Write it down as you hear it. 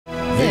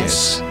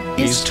This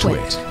is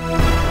TWiT.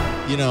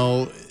 You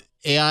know,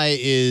 AI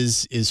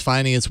is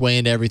finding its way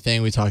into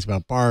everything. We talked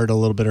about Bard a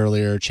little bit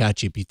earlier.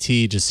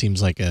 ChatGPT just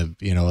seems like a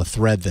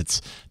thread that's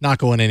not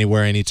going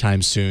anywhere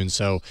anytime soon.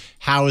 So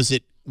how is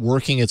it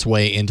working its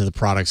way into the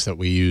products that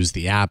we use,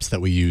 the apps that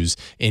we use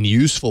in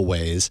useful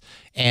ways?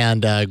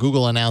 And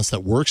Google announced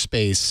that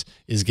Workspace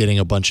is getting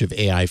a bunch of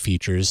AI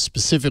features,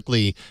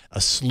 specifically a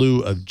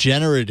slew of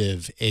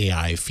generative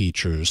AI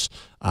features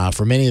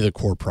for many of the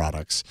core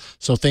products.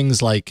 So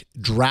things like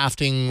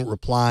drafting,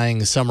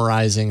 replying,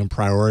 summarizing, and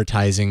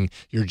prioritizing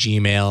your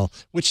Gmail,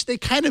 which they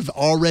kind of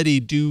already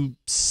do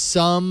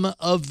some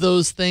of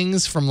those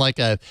things from like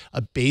a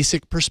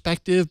basic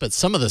perspective, but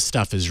some of the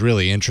stuff is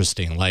really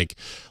interesting. Like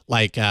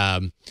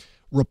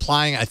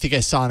replying, I think I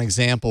saw an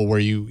example where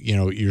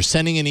you're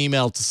sending an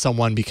email to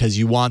someone because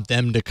you want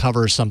them to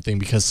cover something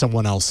because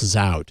someone else is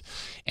out.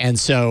 And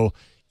so,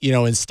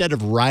 instead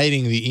of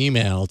writing the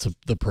email to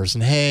the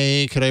person,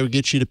 hey, could I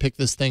get you to pick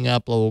this thing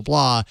up, blah, blah,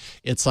 blah,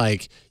 it's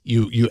like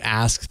you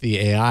ask the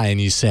AI and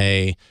you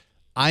say,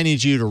 I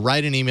need you to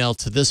write an email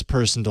to this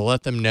person to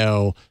let them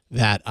know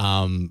that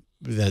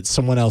that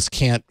someone else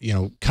can't,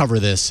 cover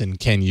this, and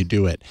can you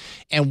do it?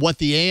 And what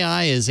the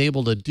AI is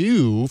able to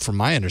do, from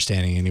my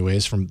understanding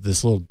anyways, from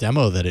this little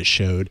demo that it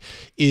showed,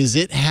 is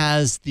it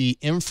has the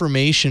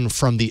information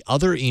from the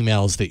other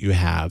emails that you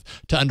have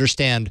to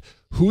understand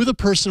who the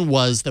person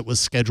was that was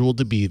scheduled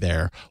to be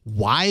there,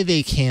 why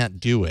they can't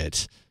do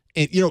it.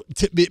 And,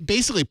 it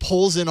basically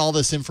pulls in all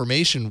this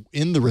information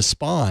in the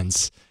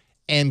response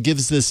and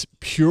gives this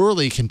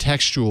purely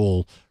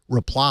contextual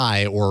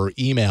reply or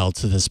email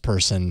to this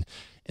person.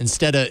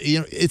 Instead of,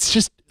 it's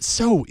just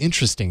so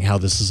interesting how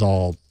this is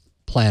all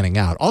planning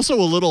out. Also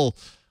a little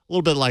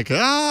bit like,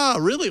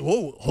 really?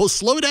 Whoa,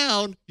 slow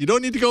down. You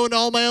don't need to go into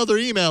all my other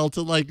email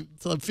to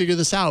figure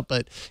this out.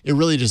 But it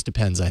really just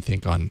depends, I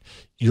think, on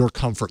your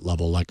comfort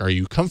level. Like, are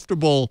you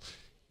comfortable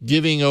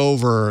giving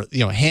over,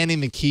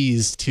 handing the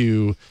keys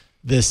to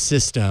this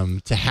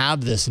system to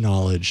have this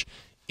knowledge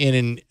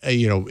in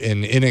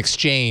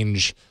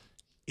exchange?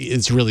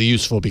 It's really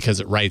useful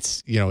because it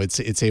writes,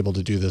 it's able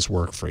to do this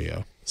work for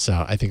you.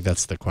 So I think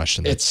that's the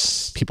question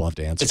that people have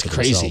to answer for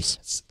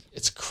themselves.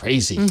 It's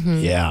crazy. Mm-hmm.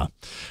 Yeah.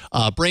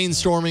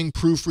 Brainstorming,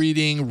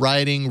 proofreading,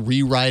 writing,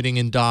 rewriting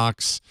in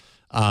docs,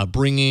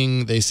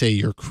 bringing, they say,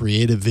 your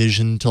creative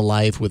vision to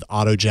life with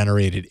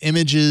auto-generated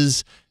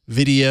images,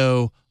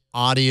 video,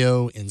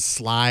 audio, and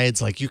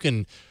slides. Like you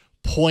can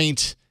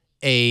point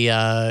a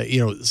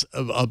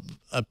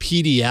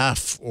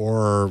PDF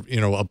or,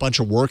 a bunch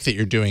of work that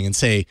you're doing and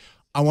say,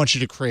 I want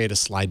you to create a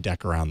slide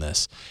deck around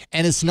this.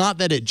 And it's not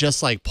that it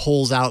just like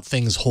pulls out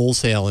things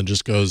wholesale and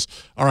just goes,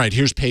 all right,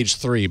 here's page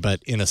 3, but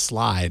in a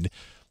slide.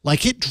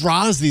 Like it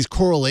draws these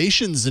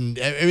correlations, and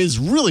it is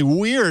really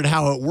weird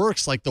how it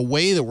works. Like the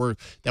way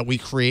that we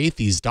create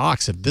these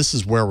docs, if this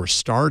is where we're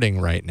starting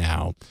right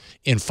now,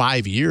 in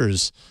 5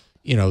 years,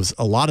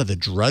 a lot of the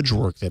drudge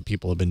work that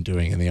people have been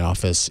doing in the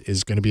office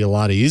is going to be a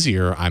lot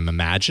easier, I'm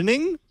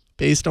imagining,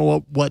 based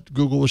on what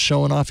Google was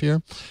showing off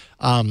here.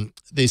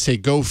 They say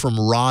go from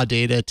raw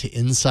data to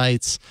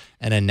insights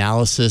and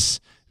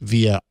analysis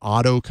via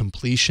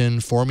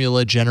auto-completion,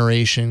 formula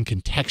generation,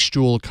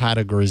 contextual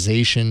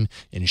categorization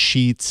in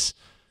Sheets.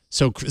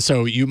 So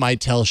you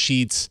might tell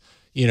Sheets,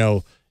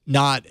 you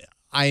might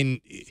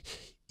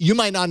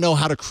not know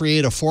how to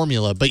create a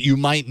formula, but you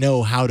might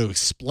know how to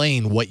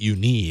explain what you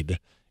need.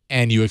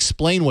 And you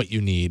explain what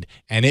you need,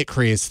 and it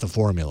creates the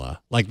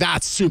formula. Like,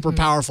 that's super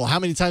powerful. How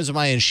many times am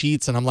I in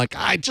Sheets, and I'm like,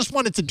 I just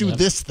wanted to do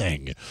this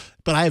thing,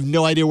 but I have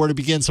no idea where to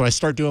begin. So I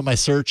start doing my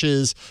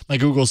searches, my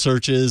Google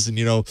searches,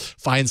 and,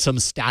 find some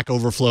Stack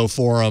Overflow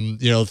forum,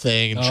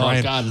 thing,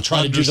 and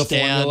try to do the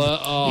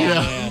formula. Oh,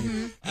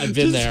 man. I've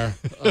been there.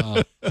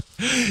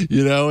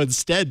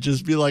 Instead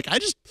just be like, I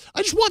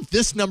just want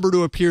this number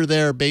to appear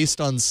there based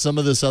on some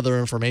of this other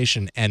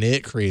information, and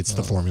it creates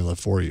the formula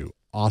for you.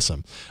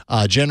 Awesome.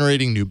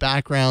 Generating new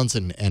backgrounds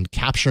and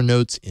capture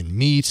notes in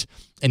Meet,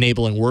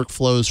 enabling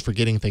workflows for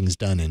getting things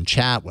done in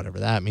chat, whatever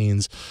that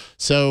means.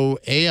 So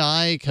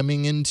AI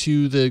coming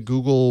into the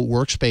Google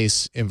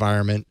Workspace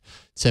environment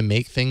to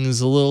make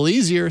things a little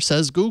easier,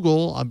 says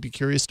Google. I'd be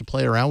curious to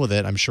play around with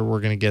it. I'm sure we're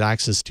going to get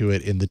access to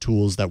it in the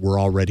tools that we're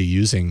already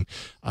using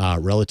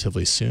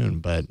relatively soon.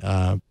 But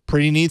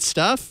pretty neat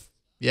stuff.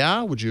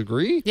 Yeah, would you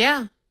agree?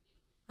 Yeah.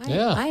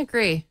 I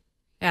agree.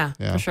 Yeah,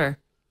 for sure.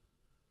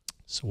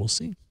 So we'll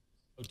see.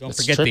 Don't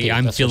forget the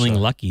I'm feeling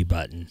lucky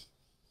button.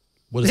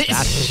 What does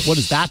that? What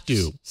does that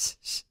do?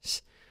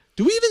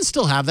 Do we even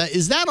still have that?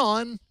 Is that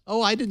on?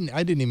 Oh, I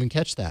didn't even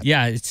catch that.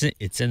 Yeah,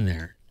 it's in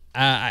there.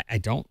 I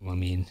don't. I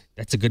mean,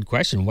 that's a good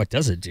question. What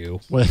does it do?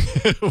 But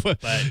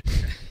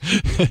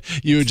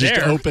you would just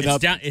there. open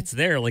up. It's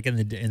there, like in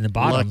the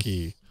bottom.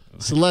 Lucky.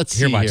 So let's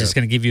see. I'm just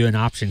going to give you an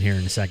option here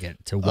in a second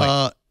to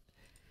what.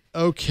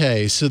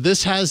 Okay, so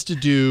this has to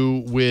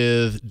do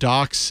with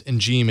Docs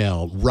and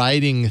Gmail,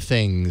 writing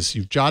things.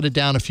 You've jotted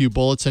down a few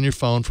bullets on your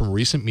phone from a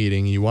recent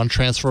meeting, and you want to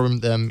transform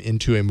them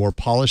into a more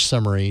polished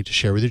summary to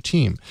share with your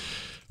team.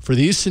 For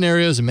these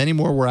scenarios and many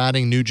more, we're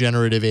adding new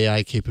generative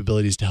AI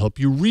capabilities to help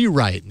you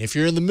rewrite. And if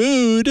you're in the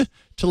mood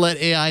to let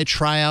AI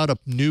try out a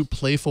new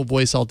playful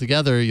voice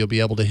altogether, you'll be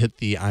able to hit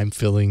the I'm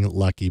feeling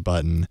lucky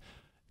button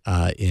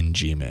in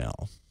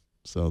Gmail.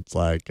 So it's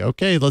like,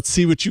 okay, let's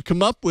see what you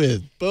come up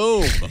with.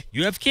 Boom.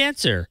 You have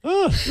cancer.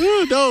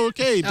 No,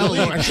 okay,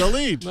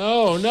 delete.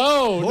 No,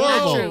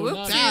 horrible.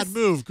 Not true. Bad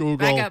move, Google.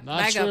 Back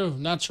up.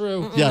 Not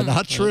true. Mm-mm. Yeah,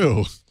 not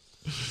true.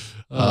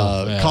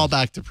 Call man.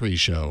 back to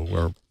pre-show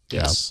where,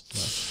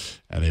 Yes.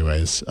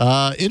 Anyways,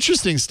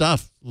 interesting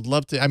stuff. Would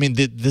love to. I mean,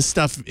 this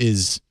stuff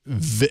is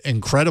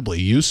incredibly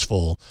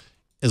useful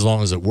as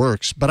long as it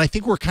works. But I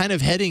think we're kind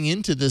of heading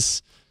into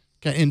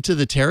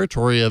the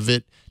territory of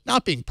it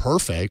not being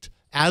perfect.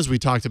 As we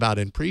talked about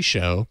in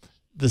pre-show,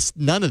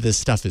 none of this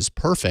stuff is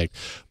perfect,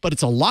 but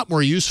it's a lot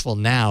more useful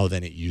now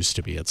than it used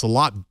to be. It's a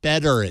lot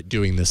better at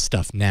doing this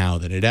stuff now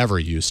than it ever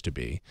used to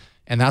be.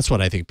 And that's what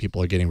I think people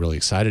are getting really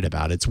excited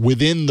about. It's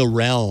within the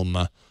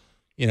realm,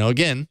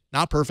 again,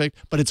 not perfect,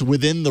 but it's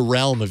within the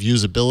realm of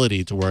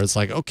usability to where it's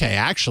like, okay,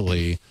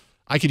 actually,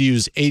 I could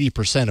use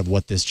 80% of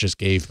what this just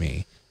gave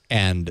me,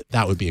 and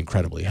that would be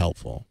incredibly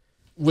helpful.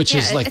 Which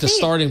is like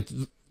starting.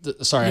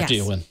 Sorry, Yes. after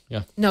you win.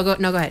 Yeah. No, go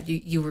ahead.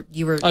 You were.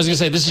 I was gonna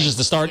say this is just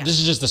the start. Yeah. This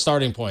is just the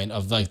starting point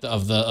of like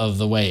of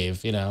the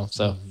wave.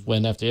 So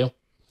win after you.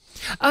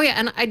 Oh yeah,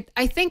 and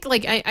I think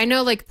like I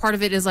know like part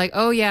of it is like,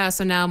 oh yeah,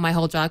 so now my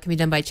whole job can be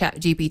done by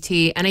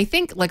ChatGPT, and I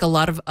think like a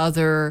lot of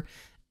other,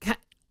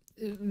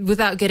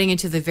 without getting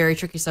into the very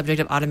tricky subject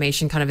of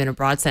automation kind of in a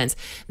broad sense,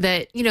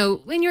 that,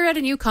 when you're at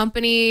a new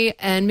company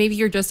and maybe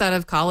you're just out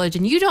of college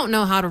and you don't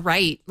know how to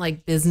write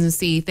like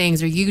businessy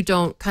things, or you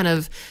don't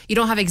have,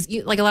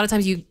 like a lot of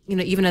times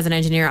even as an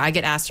engineer, I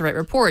get asked to write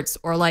reports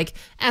or like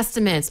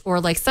estimates or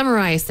like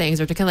summarize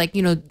things or to kind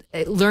of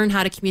like, learn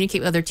how to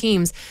communicate with other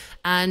teams.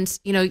 And,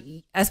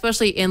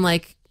 especially in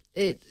like,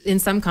 in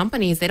some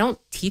companies, they don't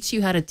teach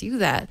you how to do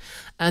that.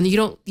 And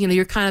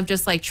you're kind of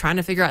just like trying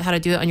to figure out how to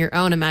do it on your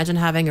own. Imagine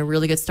having a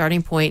really good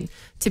starting point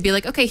to be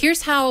like, okay,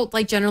 here's how,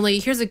 like generally,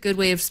 here's a good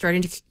way of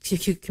starting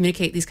to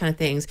communicate these kind of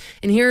things.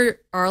 And here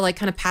are like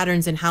kind of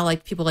patterns in how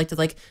like people like to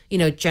like,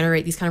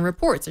 generate these kind of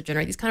reports or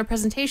generate these kind of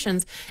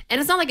presentations. And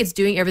it's not like it's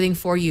doing everything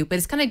for you, but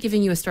it's kind of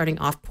giving you a starting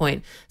off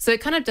point. So it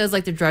kind of does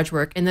like the drudge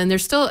work. And then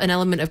there's still an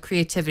element of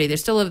creativity.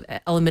 There's still an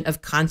element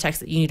of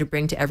context that you need to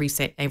bring to every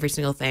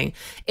single thing.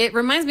 It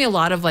reminds me a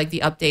lot of like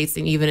the updates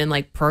and even in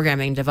like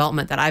programming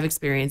development that I've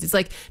experienced. It's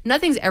like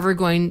nothing's ever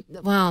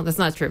well, that's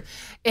not true.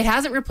 It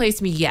hasn't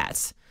replaced me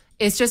yet.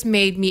 It's just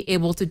made me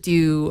able to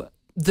do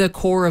the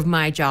core of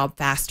my job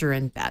faster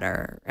and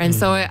better. And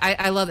so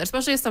I love it,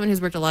 especially as someone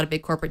who's worked a lot of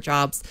big corporate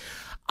jobs.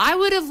 I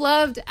would have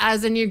loved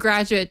as a new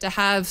graduate to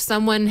have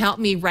someone help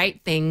me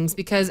write things,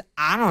 because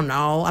I don't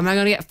know, am I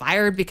going to get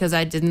fired because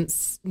I didn't,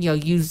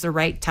 use the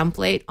right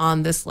template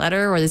on this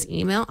letter or this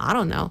email? I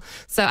don't know.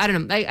 So I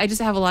don't know. I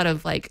just have a lot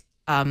of like,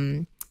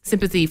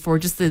 sympathy for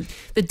just the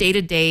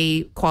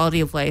day-to-day quality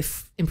of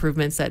life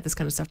improvements that this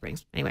kind of stuff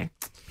brings. Anyway,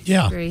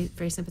 yeah, very,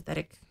 very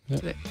sympathetic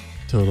to it.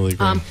 Totally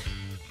agree.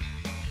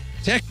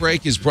 Tech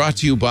Break is brought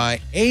to you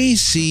by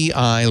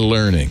ACI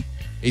Learning.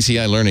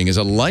 ACI Learning is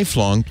a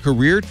lifelong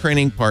career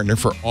training partner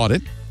for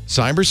audit,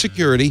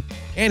 cybersecurity,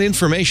 and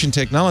information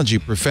technology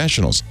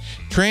professionals,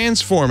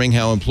 transforming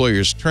how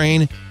employers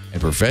train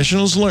and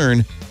professionals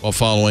learn while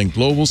following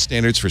global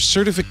standards for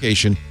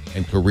certification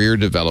and career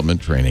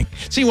development training.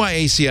 See why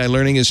ACI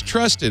Learning is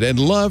trusted and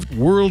loved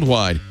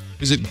worldwide.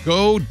 Visit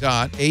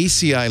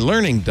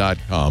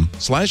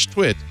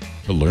go.acilearning.com/twit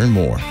to learn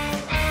more.